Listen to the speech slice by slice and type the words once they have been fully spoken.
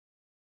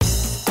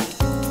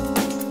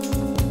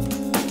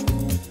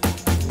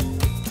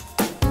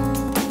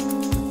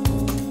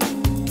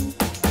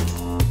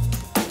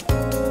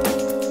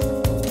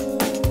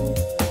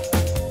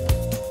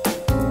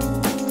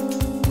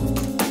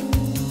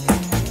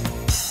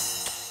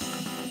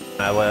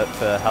I work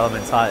for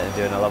HellermannTyton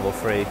doing a level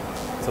 3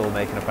 tool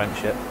making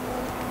apprenticeship.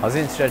 I was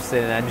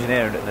interested in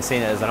engineering and I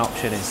seen it as an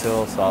option in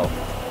school, so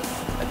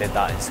I did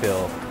that in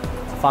school.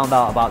 I found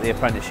out about the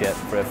apprenticeship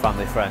through a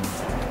family friend,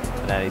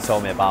 and then he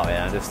told me about it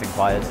and I just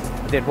inquired.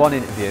 I did one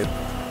interview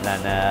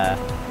and then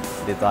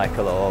did like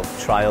a little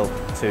trial,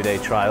 2-day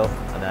trial,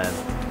 and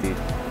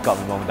then got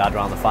my mum and dad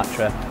around the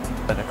factory.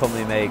 And the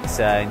company makes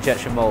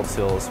injection mould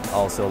tools,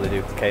 also they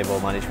do cable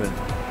management.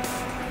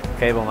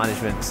 Cable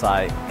management's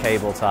like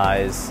cable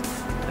ties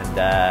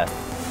and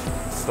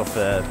stuff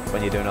for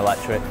when you're doing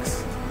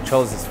electrics. I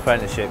chose this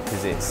apprenticeship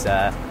because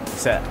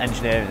it's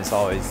engineering is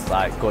always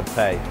like good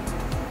pay,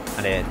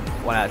 and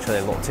when I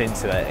actually looked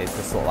into it, it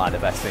just looked like the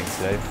best thing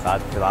to do.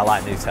 Because I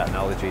like new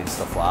technology and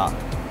stuff like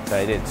that, so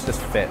it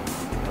just fit,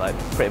 like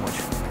pretty much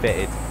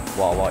fitted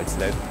what I wanted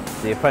to do.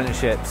 The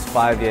apprenticeship's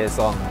 5 years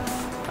long,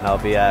 and I'll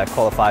be a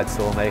qualified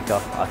tool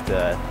maker after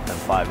them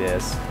 5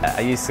 years.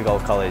 I used to go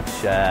to college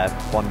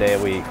 1 day a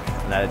week,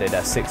 and then I did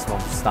a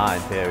 6-month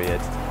starting period.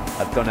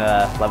 I've done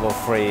a level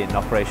 3 in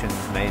operations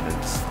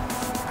maintenance,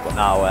 but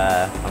now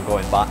I'm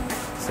going back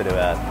to do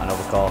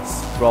another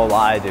course. The role that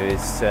I do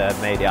is to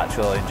make the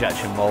actual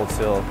injection mould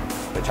tool,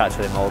 which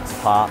actually moulds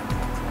apart.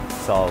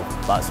 So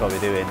that's what we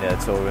do in the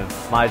tool room.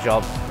 My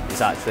job is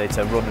actually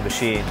to run the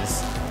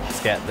machines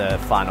to get the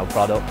final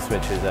product,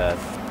 which is a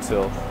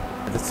tool.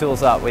 The tools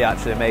that we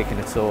actually make in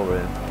the tool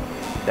room,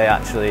 they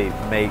actually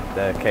make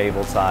the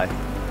cable tie.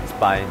 It's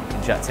by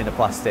injecting the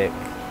plastic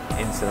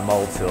into the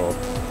mould tool,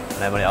 and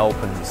then when it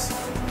opens,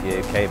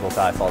 your cable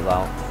tie falls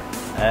out.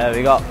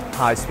 We got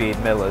high-speed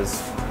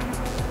millers.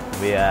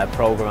 We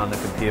program on the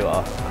computer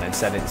and then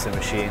send it to the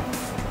machine,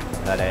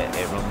 and then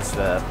it runs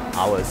for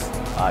hours.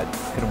 I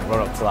can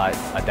run up to like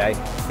a day.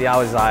 The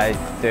hours I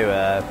do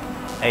are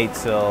 8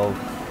 till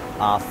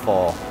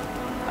 4:30,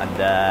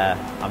 and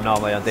I'm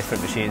normally on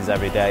different machines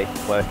every day,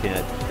 working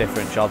at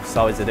different jobs. It's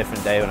always a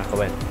different day when I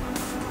come in,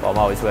 but I'm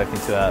always working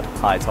to a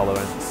high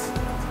tolerance.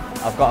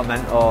 I've got a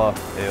mentor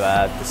who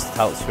just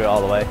helps through it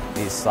all the way.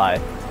 He's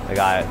like the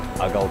guy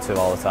I go to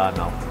all the time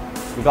now.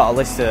 We've got a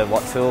list of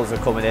what tools are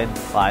coming in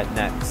like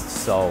next,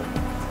 so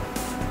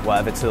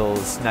whatever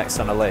tools next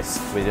on the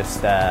list, we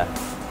just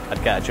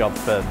I'd get a job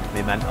from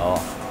my mentor,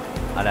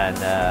 and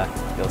then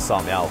he'll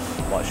sort me out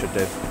what I should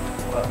do.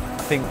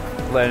 I think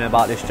learning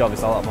about this job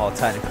is a lot more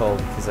technical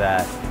because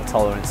the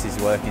tolerance he's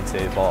working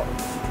to, but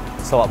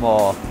it's a lot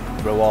more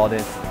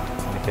rewarding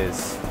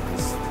because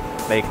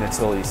it's making a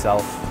tool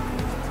yourself.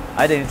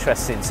 I had an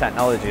interest in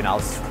technology and how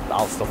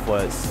stuff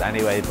works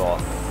anyway, but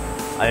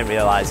I didn't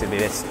realise it'd be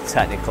this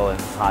technical and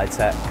high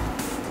tech.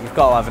 You've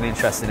got to have an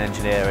interest in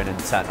engineering and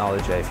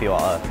technology if you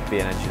want to be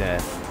an engineer.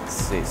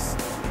 It's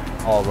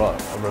all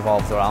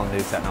revolves around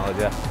new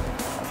technology. I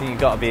think you've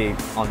got to be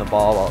on the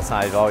ball all the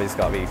time. You've always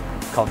got to be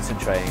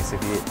concentrating. So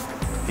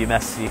if you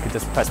mess, you could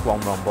just press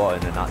one wrong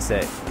button and that's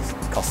it.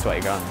 It costs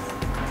 20 grand.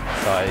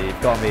 So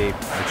you've got to be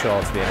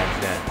mature to be an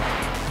engineer.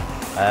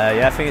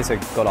 Yeah, I think it's a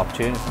good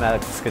opportunity for me. I'm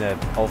just going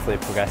to hopefully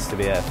progress to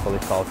be a fully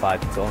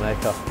qualified tool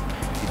maker.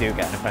 If you do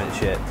get an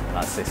apprenticeship and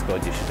that's this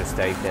good, you should just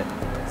take it.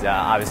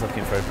 Yeah, I was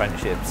looking for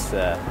apprenticeships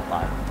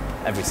like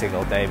every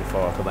single day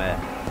before I come here,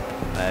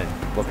 and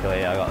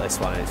luckily I got this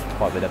one, and it's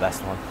probably the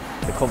best one.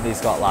 The company's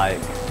got like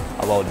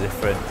a load of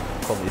different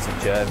companies in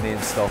Germany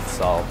and stuff,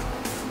 so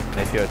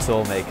if you're a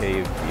tool maker,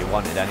 you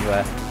want it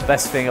anywhere. The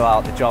best thing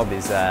about the job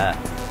is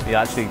you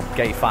actually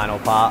get your final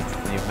part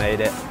and you've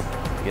made it.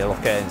 You look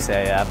at it and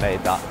say, yeah, I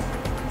made that.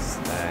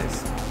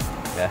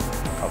 Yeah,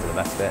 probably the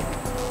best bit.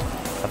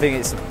 I think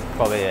it's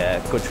probably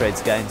a good trade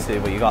to get into,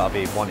 but you've got to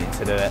be wanting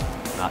to do it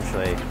and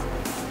actually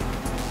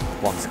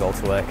want to go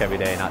to work every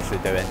day and actually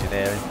do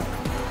engineering.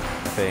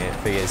 I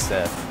think it's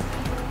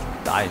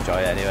I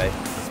enjoy it anyway.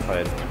 It's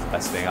probably the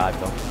best thing I've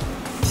done.